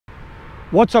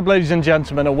What's up, ladies and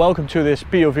gentlemen, and welcome to this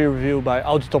POV review by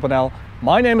AutoTopNL.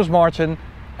 My name is Martin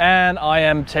and I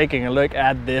am taking a look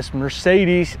at this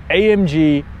Mercedes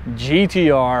AMG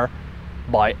GTR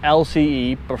by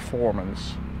LCE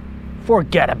Performance.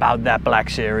 Forget about that Black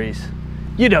Series.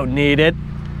 You don't need it.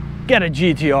 Get a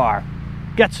GTR.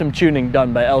 Get some tuning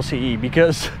done by LCE,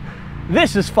 because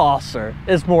this is faster,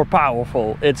 it's more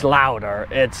powerful, it's louder,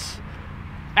 it's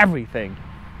everything.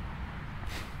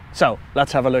 So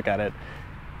let's have a look at it.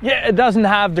 Yeah, it doesn't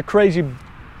have the crazy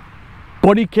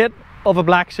body kit of a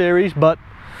Black Series, but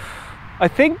I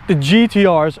think the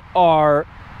GTRs are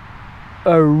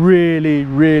a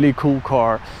really cool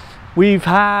car. We've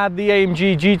had the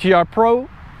AMG GTR Pro.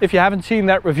 If you haven't seen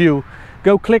that review,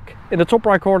 go click in the top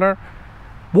right corner,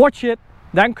 watch it,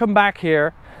 then come back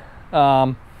here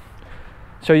so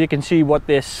you can see what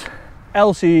this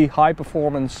LCE high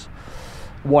performance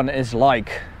one is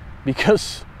like,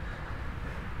 because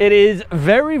it is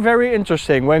very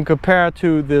interesting when compared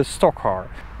to the stock car.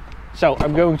 So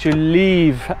I'm going to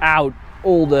leave out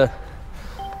all the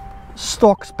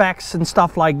stock specs and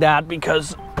stuff like that,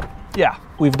 because yeah,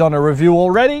 we've done a review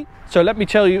already. So let me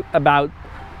tell you about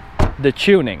the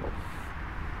tuning.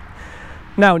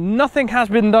 Now, nothing has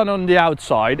been done on the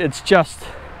outside, it's just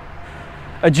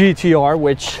a GTR,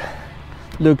 which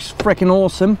looks freaking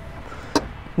awesome.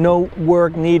 No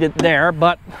work needed there,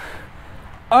 but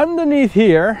underneath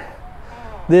here,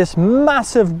 this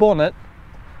massive bonnet,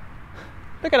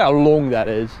 look at how long that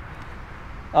is.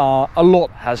 A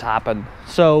lot has happened.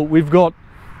 So we've got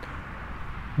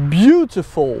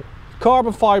beautiful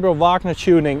carbon fiber Wagner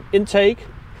tuning intake.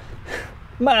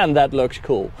 Man, that looks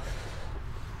cool.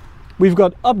 We've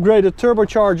got upgraded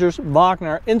turbochargers,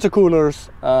 Wagner intercoolers,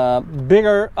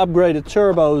 bigger upgraded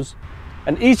turbos,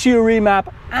 an ECU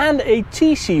remap and a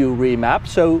TCU remap.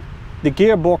 So the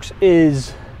gearbox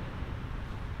is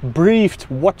briefed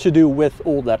what to do with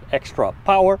all that extra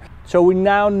power. So we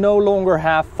now no longer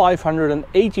have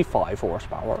 585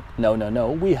 horsepower.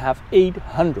 No, we have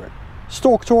 800.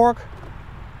 Stock torque,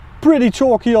 pretty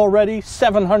torquey already,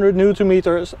 700 Newton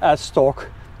meters as stock.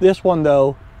 This one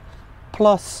though,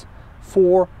 plus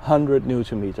 400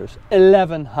 Newton meters,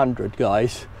 1100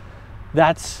 guys.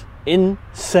 That's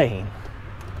insane.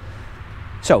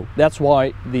 So that's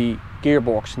why the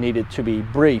gearbox needed to be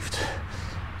briefed.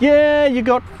 Yeah, you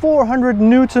got 400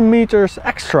 Newton meters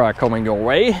extra coming your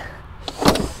way.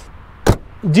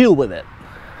 Deal with it.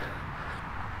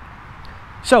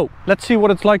 So let's see what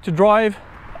it's like to drive.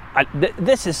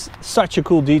 This is such a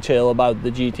cool detail about the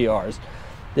GTRs.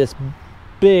 This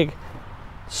big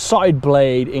side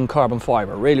blade in carbon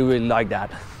fiber, really like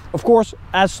that. Of course,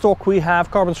 as stock we have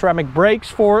carbon ceramic brakes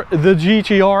for the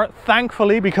GTR,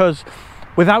 thankfully, because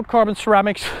without carbon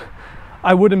ceramics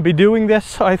I wouldn't be doing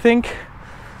this, I think.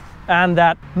 And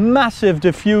that massive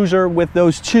diffuser with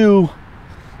those two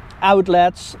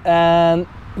outlets and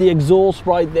the exhaust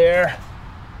right there,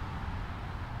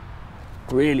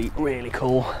 really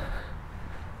cool.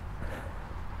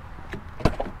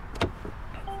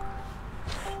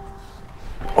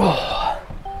 Oh.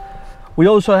 We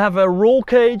also have a roll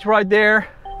cage right there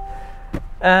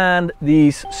and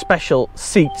these special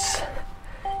seats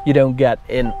you don't get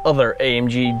in other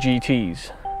AMG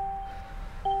GTs.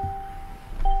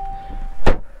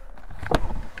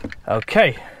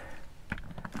 Okay,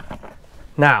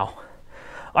 now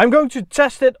I'm going to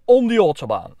test it on the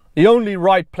Autobahn, the only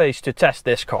right place to test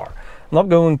this car. I'm not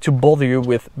going to bother you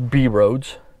with B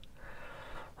roads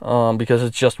because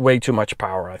it's just way too much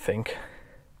power, I think.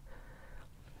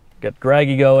 Get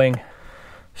draggy going.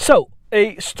 So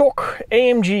a stock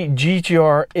AMG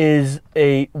GTR is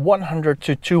a 100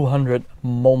 to 200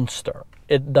 monster.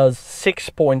 It does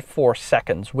 6.4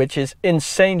 seconds, which is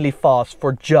insanely fast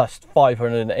for just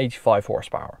 585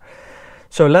 horsepower.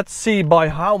 So let's see by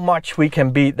how much we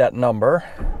can beat that number.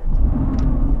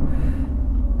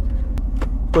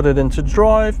 Put it into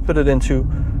drive, put it into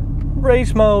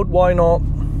race mode, why not?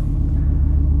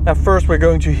 And first we're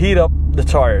going to heat up the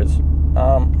tires.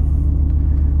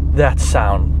 That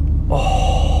sound,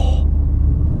 oh.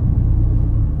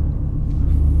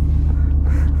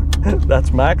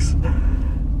 That's max.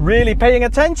 Really paying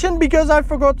attention, because I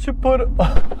forgot to put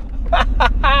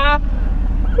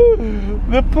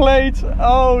the plates.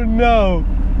 Oh no,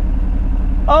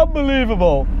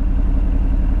 unbelievable.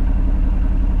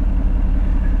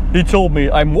 He told me,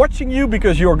 I'm watching you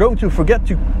because you're going to forget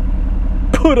to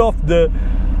put off the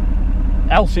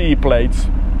LCE plates.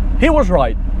 He was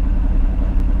right.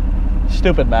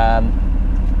 Stupid man.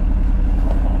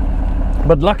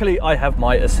 But luckily I have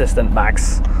my assistant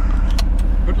Max.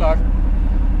 Good luck.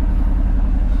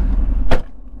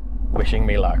 Wishing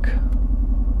me luck.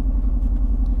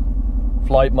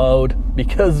 flight mode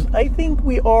because I think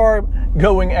we are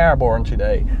going airborne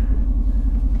today.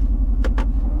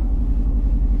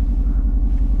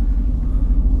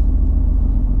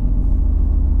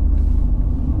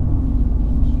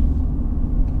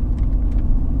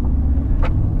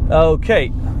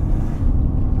 Okay,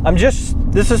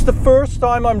 this is the first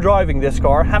time I'm driving this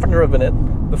car. Haven't driven it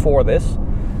before this.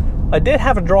 I did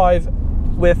have a drive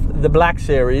with the Black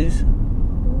Series.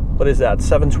 What is that,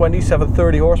 720,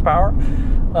 730 horsepower?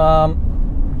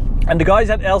 And the guys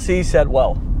at LC said,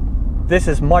 well, this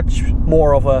is much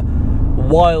more of a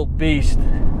wild beast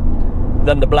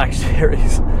than the Black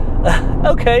Series.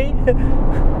 Okay.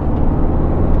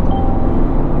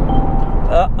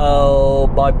 Uh-oh,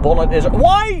 my bonnet is...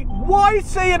 Why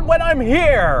say it when I'm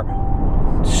here?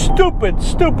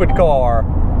 Stupid car.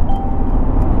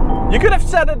 You could have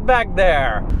said it back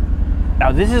there.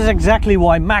 Now this is exactly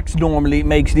why Max normally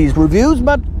makes these reviews,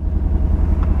 but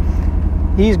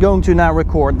he's going to now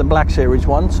record the Black Series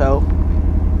one, so...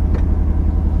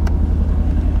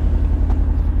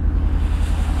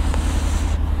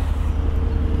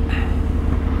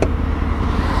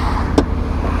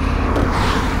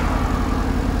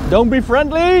 Don't be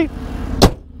friendly!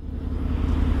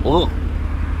 Ugh.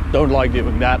 Don't like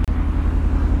doing that.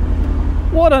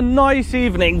 What a nice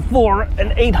evening for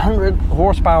an 800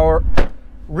 horsepower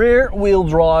rear wheel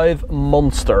drive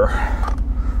monster.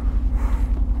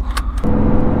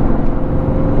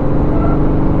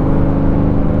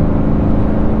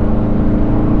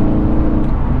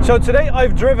 So today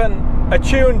I've driven a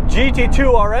tuned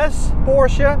GT2 RS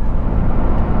Porsche,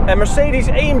 a Mercedes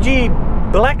AMG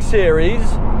Black Series,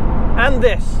 and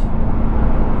this.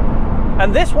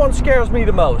 And this one scares me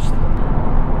the most.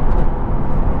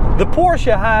 The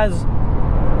Porsche has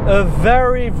a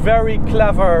very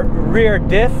clever rear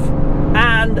diff,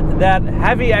 and that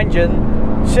heavy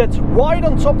engine sits right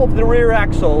on top of the rear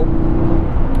axle,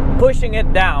 pushing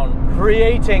it down,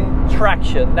 creating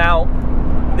traction. Now,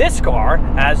 this car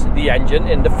has the engine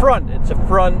in the front. It's a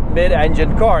front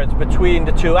mid-engine car. It's between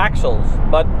the two axles.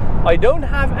 But I don't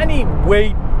have any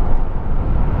weight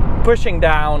pushing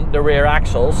down the rear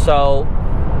axle, so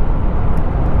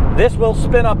this will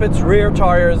spin up its rear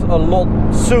tires a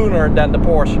lot sooner than the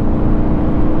Porsche.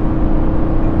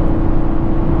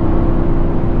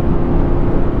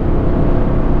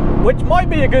 Which might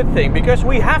be a good thing, because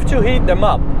we have to heat them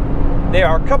up. They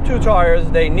are Cup 2 tires,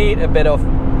 they need a bit of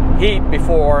heat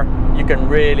before you can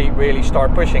really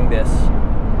start pushing this.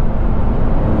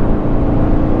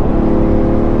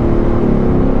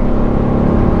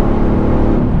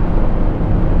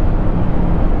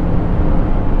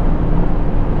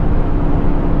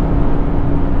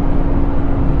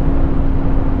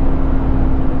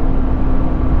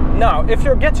 Now, if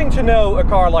you're getting to know a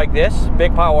car like this,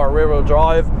 big power rear wheel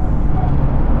drive,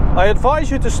 I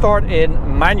advise you to start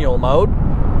in manual mode,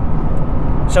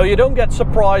 so you don't get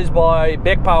surprised by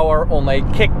big power on a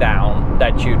kickdown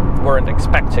that you weren't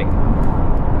expecting.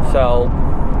 So,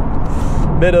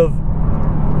 bit of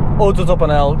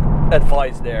AutoTopNL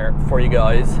advice there for you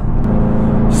guys.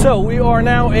 So we are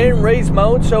now in race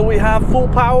mode, so we have full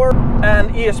power,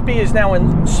 and ESP is now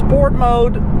in sport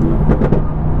mode,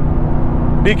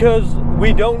 because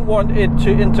we don't want it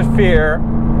to interfere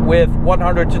with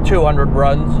 100 to 200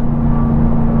 runs,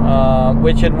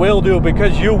 which it will do,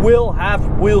 because you will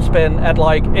have wheel spin at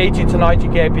like 80 to 90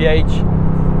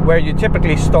 kph, where you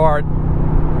typically start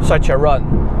such a run.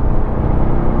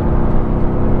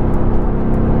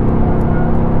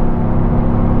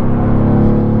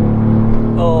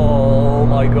 Oh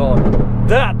my god,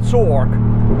 that torque,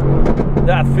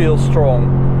 that feels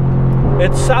strong.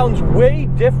 It sounds way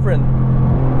different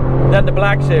than the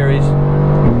Black Series.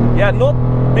 Yeah, not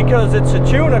because it's a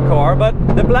tuner car, but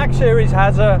the Black Series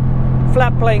has a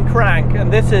flat plane crank,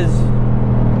 and this is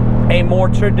a more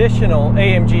traditional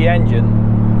AMG engine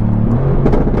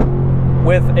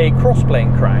with a cross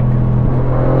plane crank.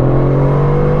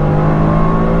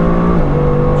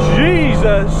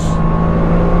 Jesus!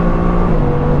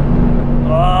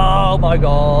 Oh my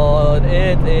god,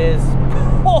 it is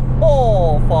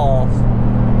fast.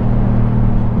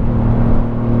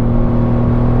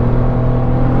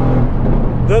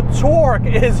 The torque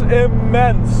is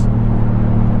immense.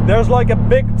 There's like a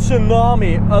big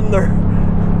tsunami under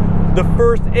the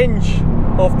first inch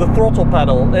of the throttle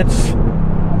pedal. It's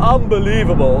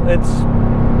unbelievable. It's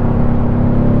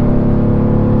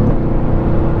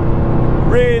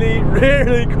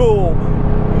really cool.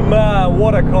 Man,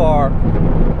 what a car.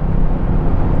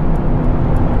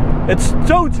 It's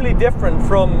totally different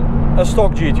from a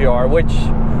stock GTR, which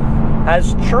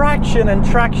has traction and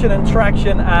traction and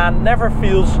traction and never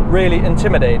feels really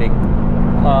intimidating.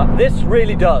 This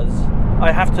really does,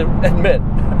 I have to admit.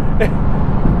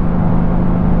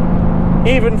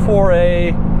 Even for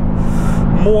a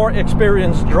more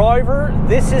experienced driver,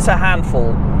 this is a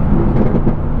handful.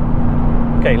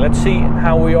 Okay, let's see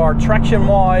how we are traction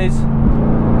wise.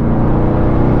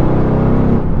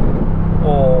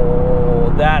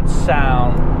 Oh, that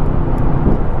sound.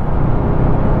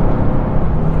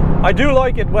 I do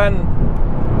like it when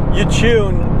you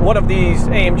tune one of these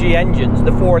AMG engines,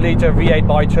 the 4-liter V8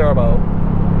 bi-turbo,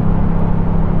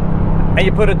 and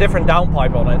you put a different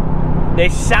downpipe on it. They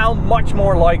sound much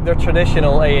more like the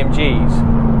traditional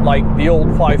AMGs, like the old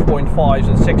 5.5s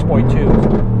and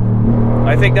 6.2s.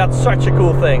 I think that's such a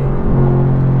cool thing.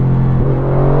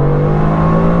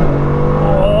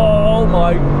 Oh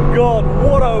my god,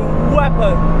 what a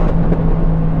weapon!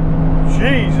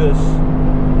 Jesus!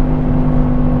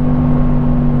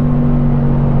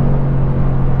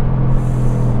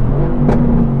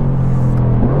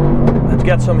 Let's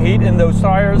get some heat in those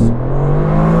tires.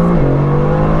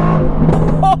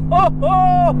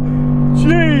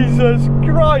 Jesus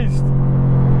Christ!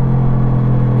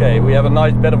 Okay, we have a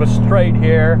nice bit of a straight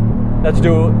here. Let's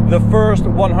do the first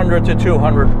 100 to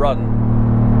 200 run.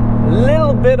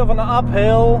 Little bit of an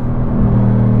uphill.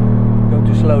 Going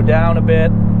to slow down a bit.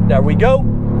 There we go.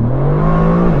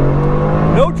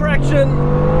 No traction.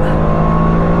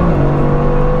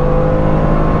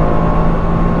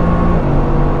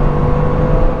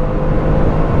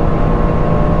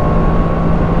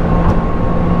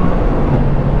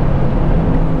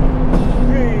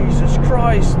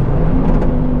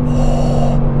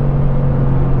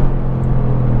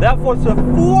 That was a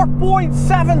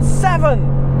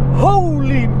 4.77.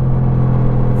 Holy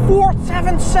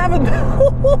 477.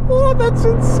 That's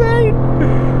insane.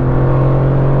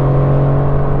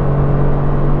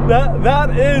 That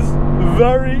is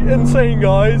very insane,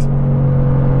 guys.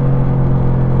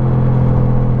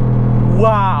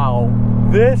 Wow,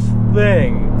 this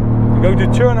thing, I'm going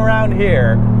to turn around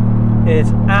here,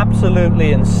 is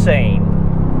absolutely insane.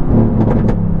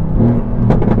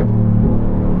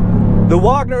 The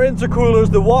Wagner intercoolers,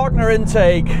 the Wagner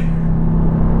intake,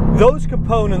 those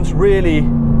components really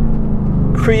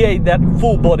create that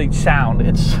full-bodied sound.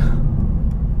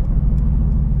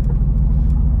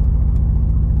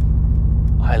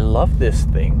 I love this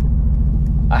thing.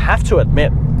 I have to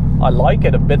admit, I like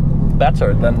it a bit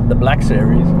better than the Black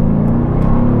Series.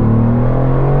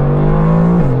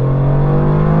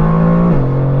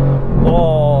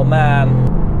 Oh man.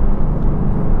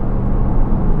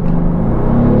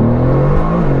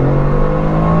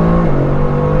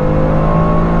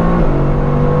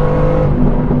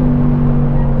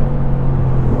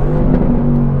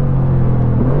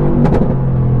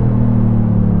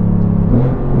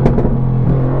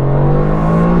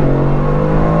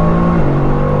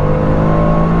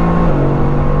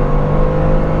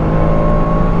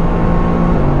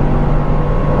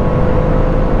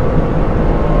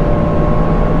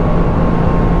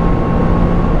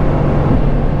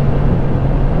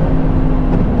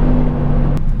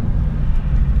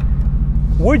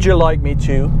 Would you like me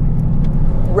to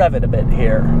rev it a bit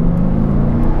here?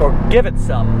 Or give it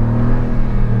some?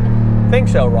 Think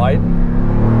so, right?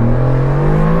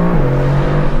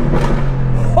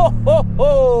 Ho ho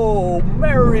ho!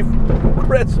 Merry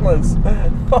Christmas!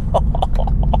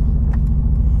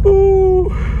 Ooh,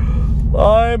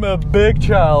 I'm a big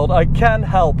child. I can't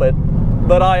help it,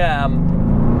 but I am.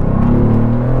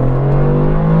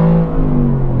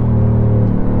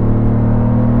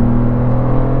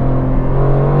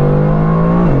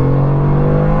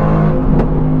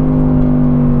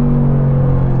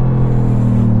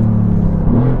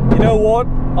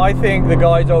 I think the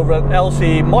guys over at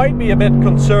LC might be a bit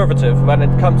conservative when it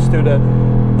comes to the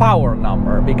power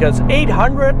number, because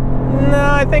 800,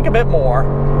 nah, I think a bit more.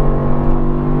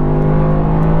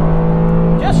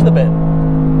 Just a bit.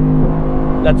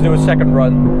 Let's do a second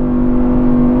run.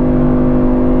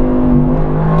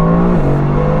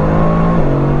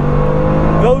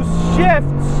 Those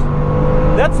shifts,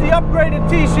 that's the upgraded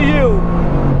TCU.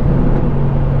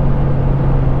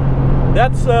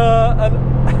 That's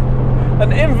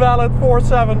an invalid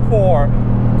 474,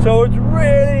 so it's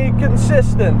really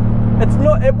consistent.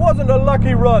 It wasn't a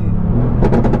lucky run.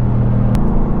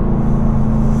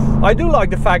 I do like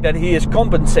the fact that he is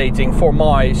compensating for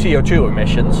my CO2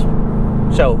 emissions,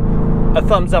 so a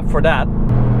thumbs up for that.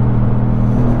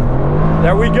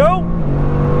 There we go.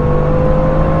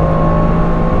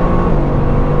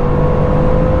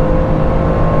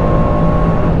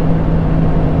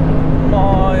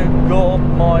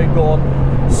 My God.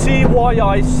 See why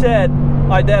I said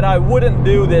that I wouldn't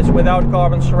do this without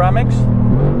carbon ceramics?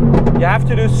 You have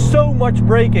to do so much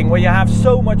braking when you have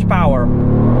so much power.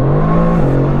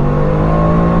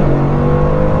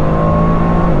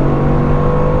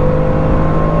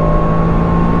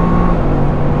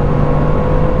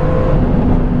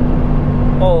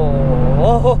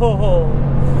 Oh,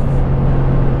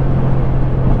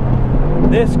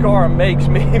 this car makes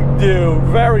me do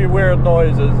very weird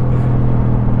noises.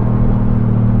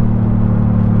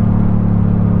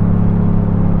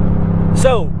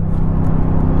 So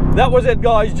that was it,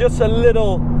 guys. Just a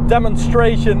little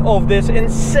demonstration of this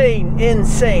insane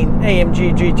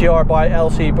AMG GTR by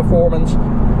LC Performance.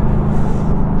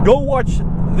 Go watch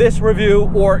this review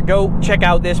or go check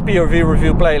out this POV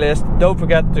review playlist. Don't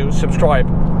forget to subscribe.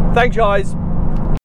 Thanks, guys.